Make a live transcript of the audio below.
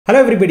Hello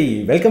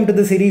everybody, welcome to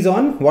the series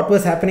on what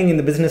was happening in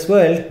the business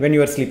world when you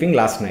were sleeping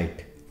last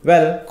night.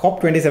 Well,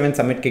 COP27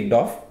 summit kicked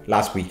off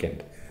last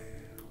weekend.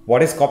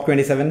 What is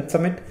COP27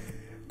 summit?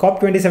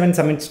 COP27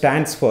 summit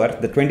stands for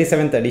the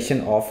 27th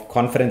edition of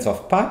Conference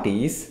of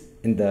Parties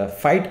in the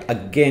fight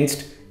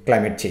against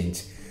climate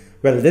change.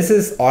 Well, this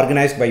is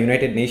organized by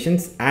United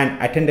Nations and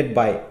attended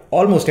by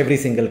almost every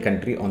single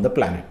country on the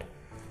planet.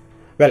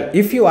 Well,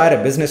 if you are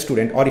a business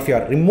student or if you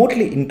are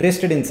remotely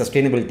interested in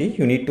sustainability,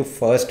 you need to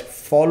first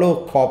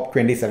follow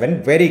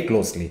COP27 very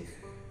closely.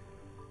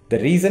 The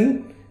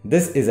reason,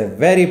 this is a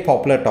very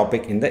popular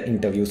topic in the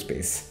interview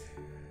space.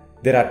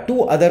 There are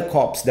two other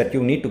COPs that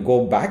you need to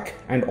go back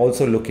and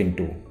also look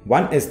into.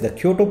 One is the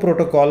Kyoto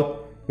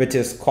Protocol, which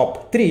is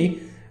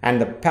COP3,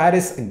 and the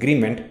Paris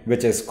Agreement,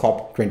 which is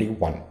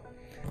COP21.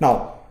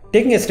 Now,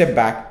 taking a step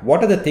back,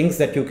 what are the things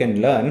that you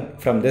can learn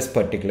from this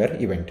particular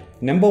event?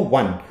 Number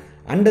one,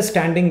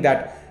 understanding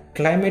that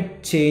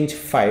climate change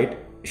fight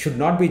should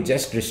not be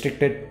just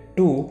restricted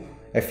to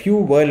a few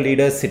world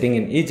leaders sitting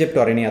in Egypt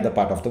or any other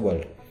part of the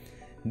world.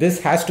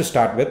 This has to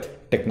start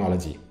with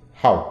technology.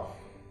 How?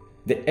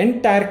 The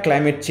entire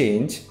climate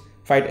change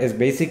fight is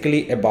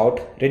basically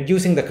about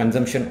reducing the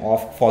consumption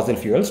of fossil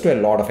fuels to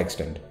a lot of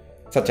extent,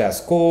 such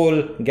as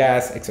coal,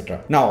 gas,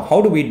 etc. Now,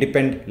 how do we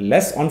depend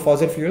less on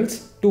fossil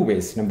fuels? Two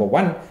ways. Number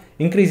one,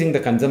 increasing the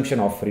consumption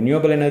of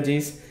renewable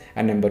energies,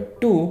 and number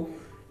two,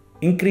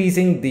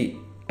 increasing the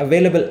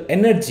available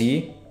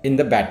energy in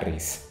the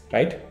batteries,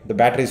 right? The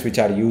batteries which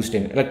are used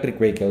in electric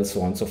vehicles, so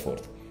on and so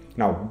forth.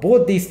 Now,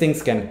 both these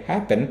things can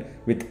happen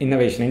with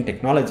innovation in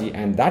technology,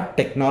 and that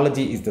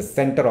technology is the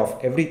center of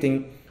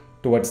everything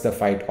towards the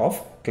fight of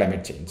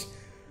climate change.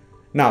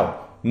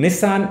 Now,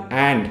 Nissan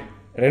and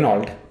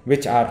Renault,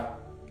 which are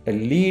a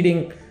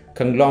leading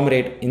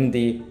conglomerate in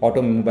the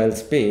automobile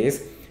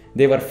space,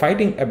 they were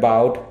fighting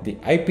about the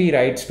IP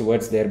rights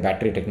towards their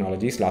battery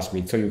technologies last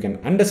week. So you can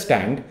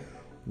understand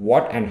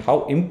what and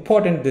how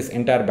important this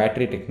entire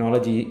battery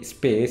technology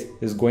space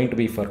is going to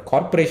be for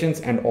corporations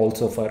and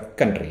also for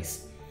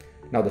countries.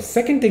 Now, the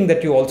second thing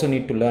that you also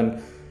need to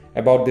learn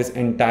about this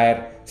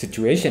entire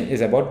situation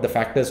is about the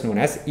factors known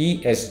as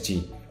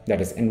ESG,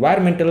 that is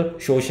environmental,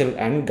 social,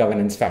 and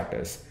governance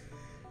factors.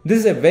 This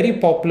is a very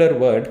popular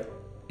word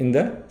in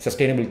the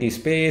sustainability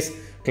space,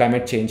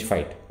 climate change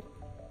fight.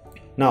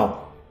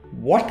 Now,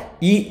 what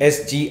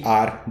ESG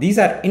are? These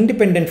are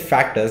independent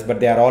factors, but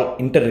they are all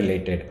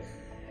interrelated.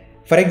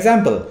 For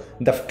example,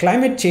 the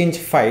climate change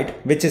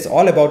fight, which is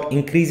all about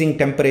increasing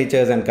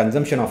temperatures and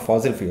consumption of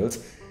fossil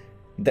fuels,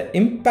 the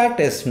impact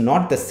is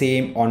not the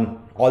same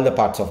on all the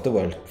parts of the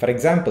world. For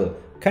example,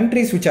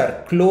 countries which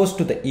are close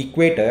to the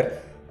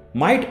equator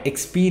might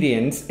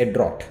experience a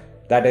drought,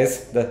 that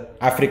is the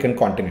African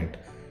continent.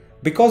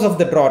 Because of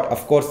the drought,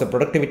 of course, the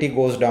productivity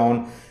goes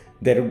down,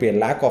 there will be a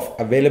lack of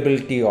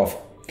availability of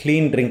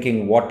clean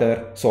drinking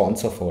water, so on and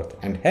so forth,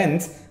 and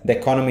hence the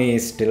economy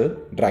is still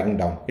dragging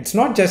down. It's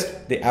not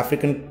just the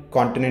African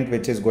continent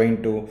which is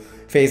going to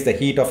face the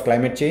heat of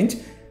climate change.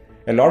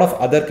 A lot of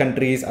other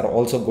countries are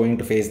also going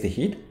to face the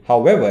heat.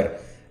 However,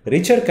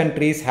 richer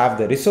countries have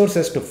the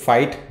resources to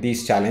fight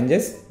these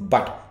challenges,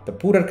 but the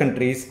poorer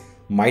countries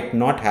might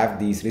not have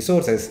these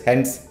resources,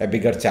 hence a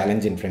bigger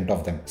challenge in front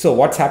of them. So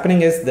what's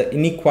happening is the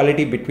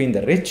inequality between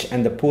the rich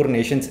and the poor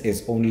nations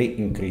is only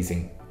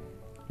increasing,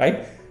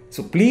 right?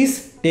 So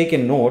please take a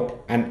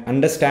note and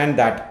understand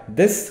that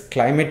this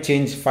climate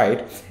change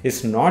fight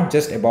is not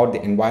just about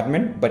the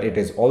environment, but it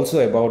is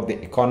also about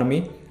the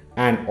economy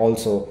and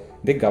also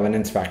the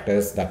governance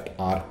factors that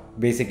are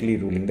basically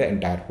ruling the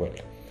entire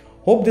world.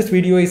 Hope this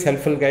video is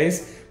helpful,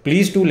 guys.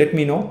 Please do let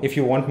me know if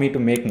you want me to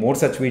make more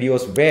such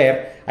videos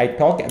where I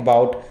talk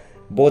about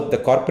both the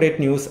corporate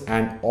news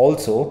and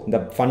also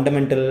the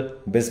fundamental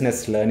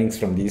business learnings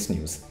from these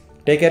news.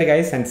 Take care,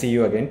 guys, and see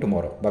you again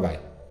tomorrow.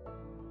 Bye-bye.